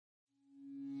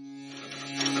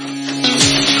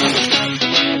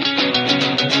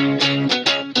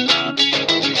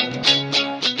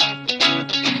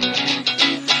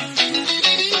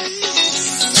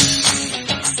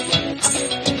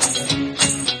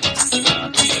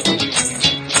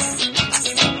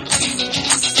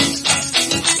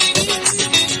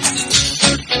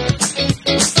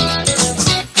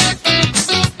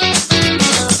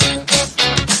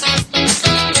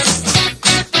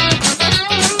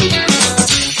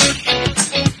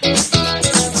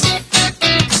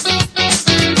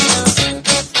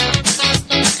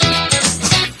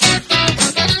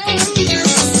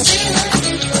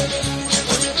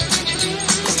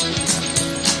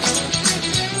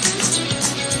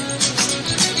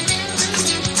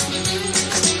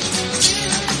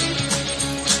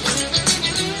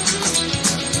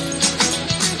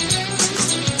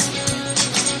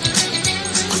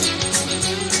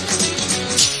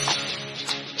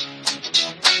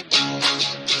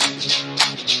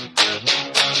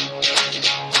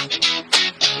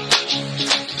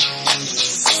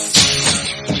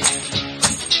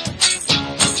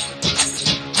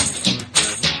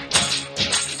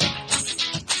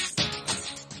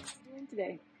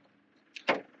today?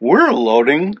 We're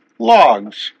loading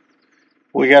logs.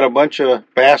 We got a bunch of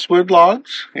basswood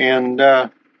logs, and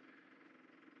I'm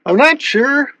not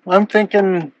sure. I'm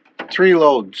thinking 3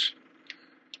 loads.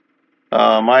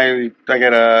 I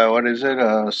got a, what is it,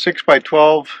 a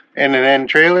 6x12 N&N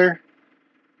trailer.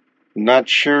 Not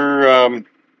sure.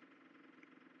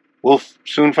 We'll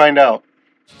soon find out.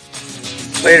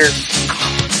 Later.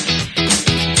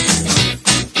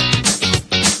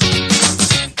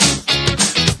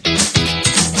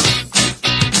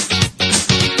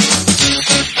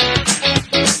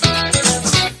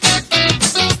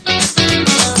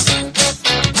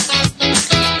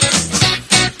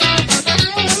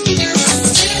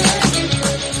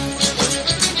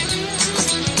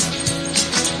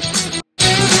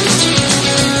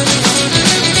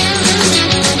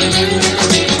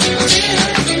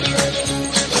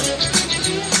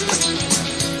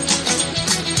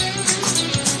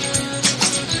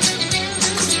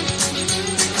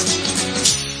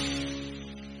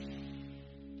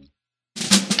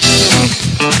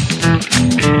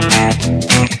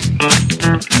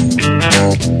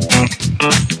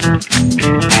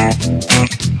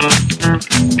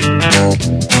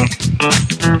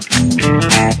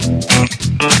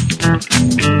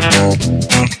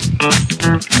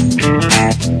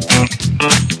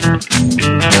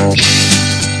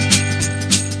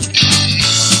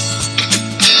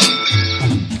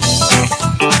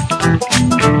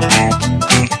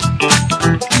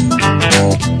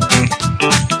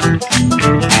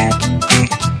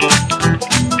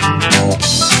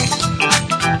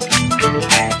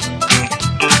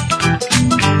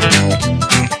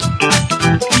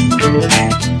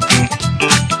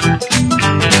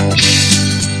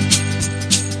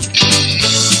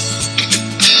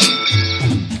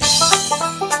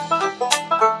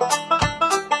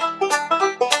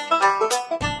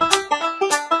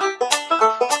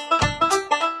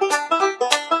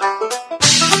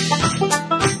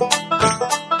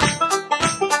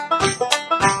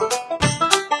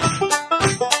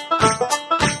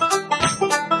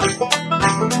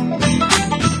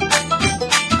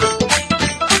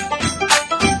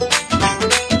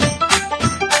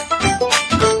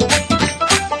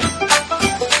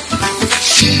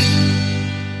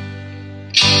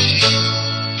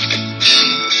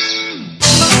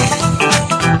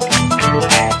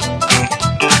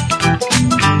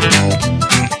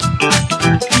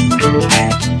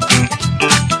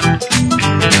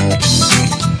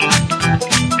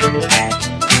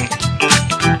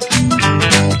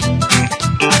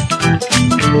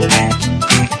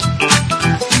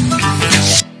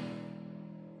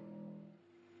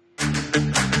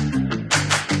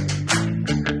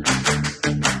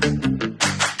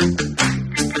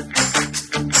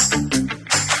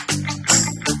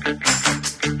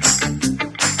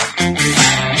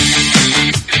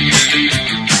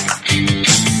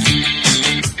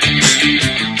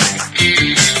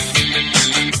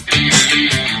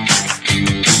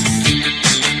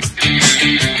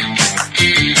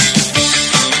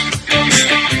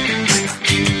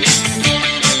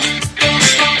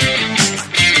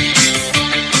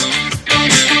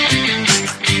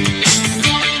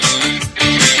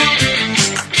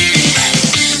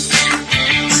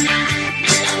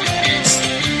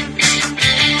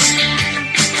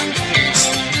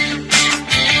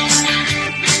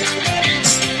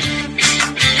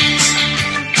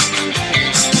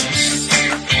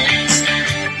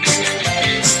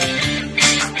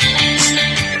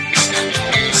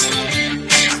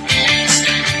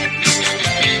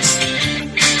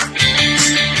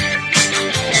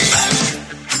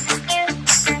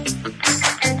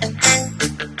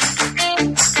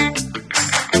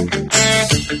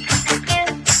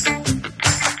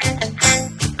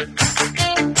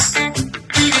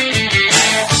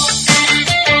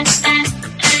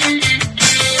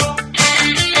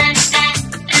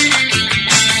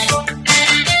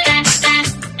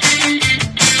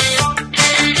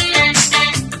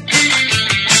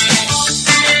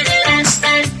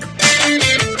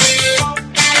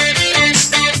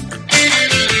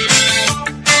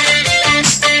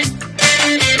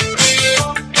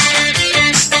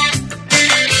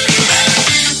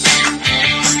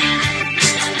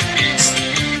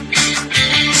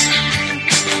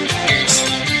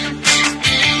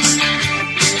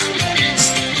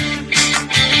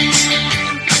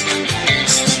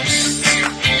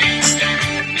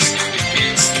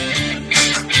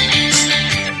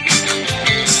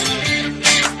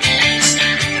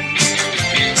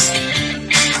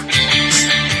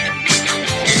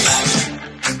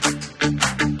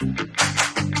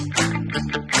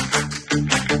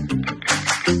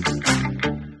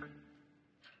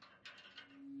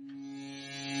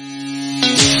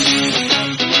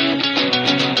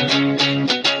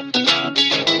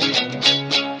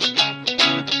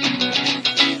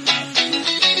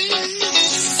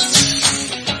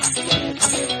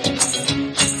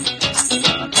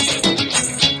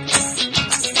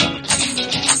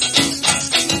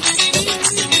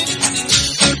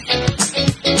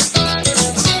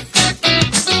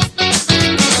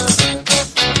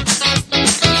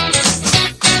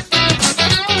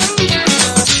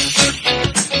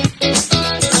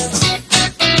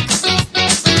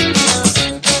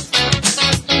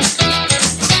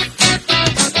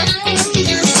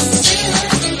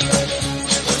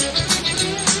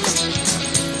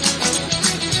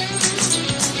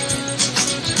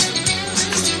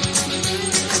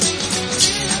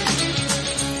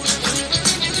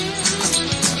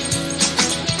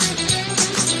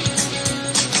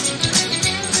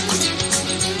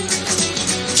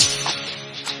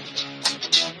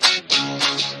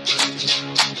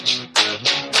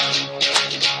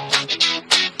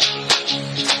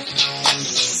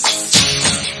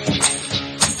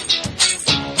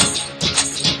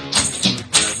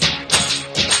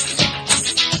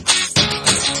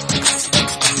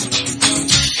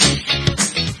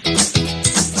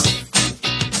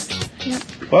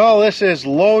 Well, this is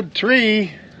load 3.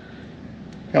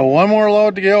 Got one more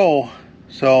load to go.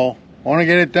 So, want to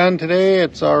get it done today.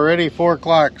 It's already 4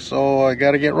 o'clock, so I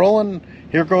got to get rolling.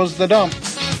 Here goes the dump.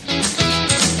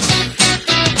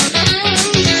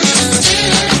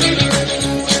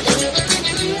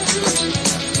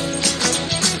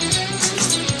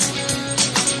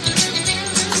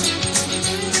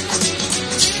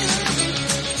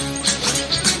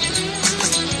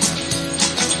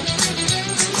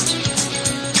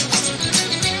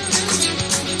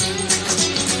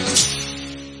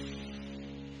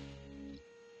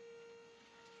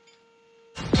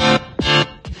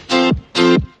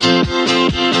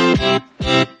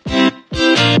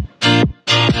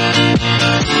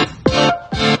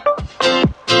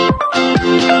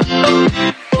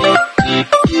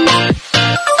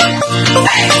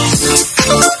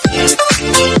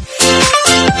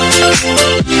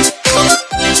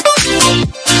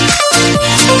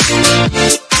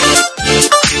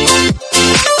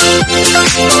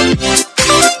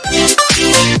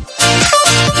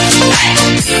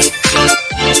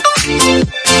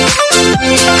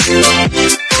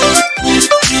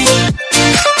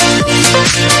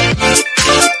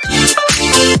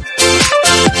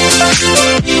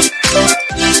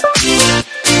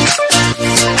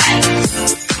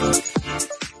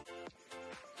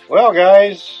 Well,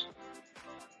 guys,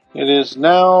 it is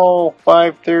now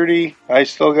 5:30. I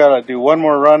still got to do one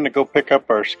more run to go pick up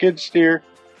our skid steer.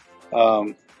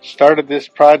 Started this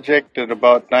project at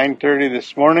about 9:30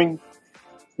 this morning.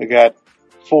 We got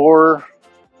four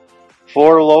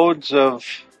loads of,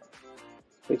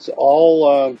 it's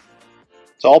all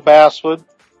basswood.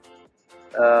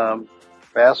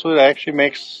 Basswood actually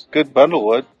makes good bundle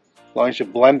wood as long as you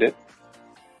blend it.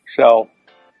 So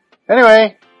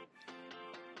anyway,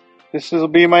 this will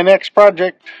be my next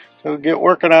project to get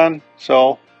working on.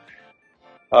 So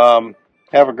have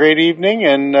a great evening,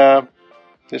 and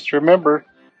just remember,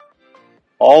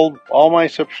 all my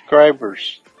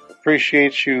subscribers,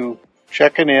 appreciate you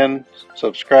checking in,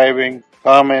 subscribing,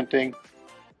 commenting.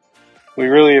 We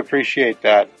really appreciate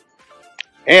that.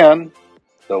 And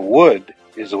the wood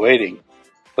is awaiting.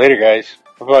 Later, guys.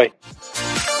 Bye-bye.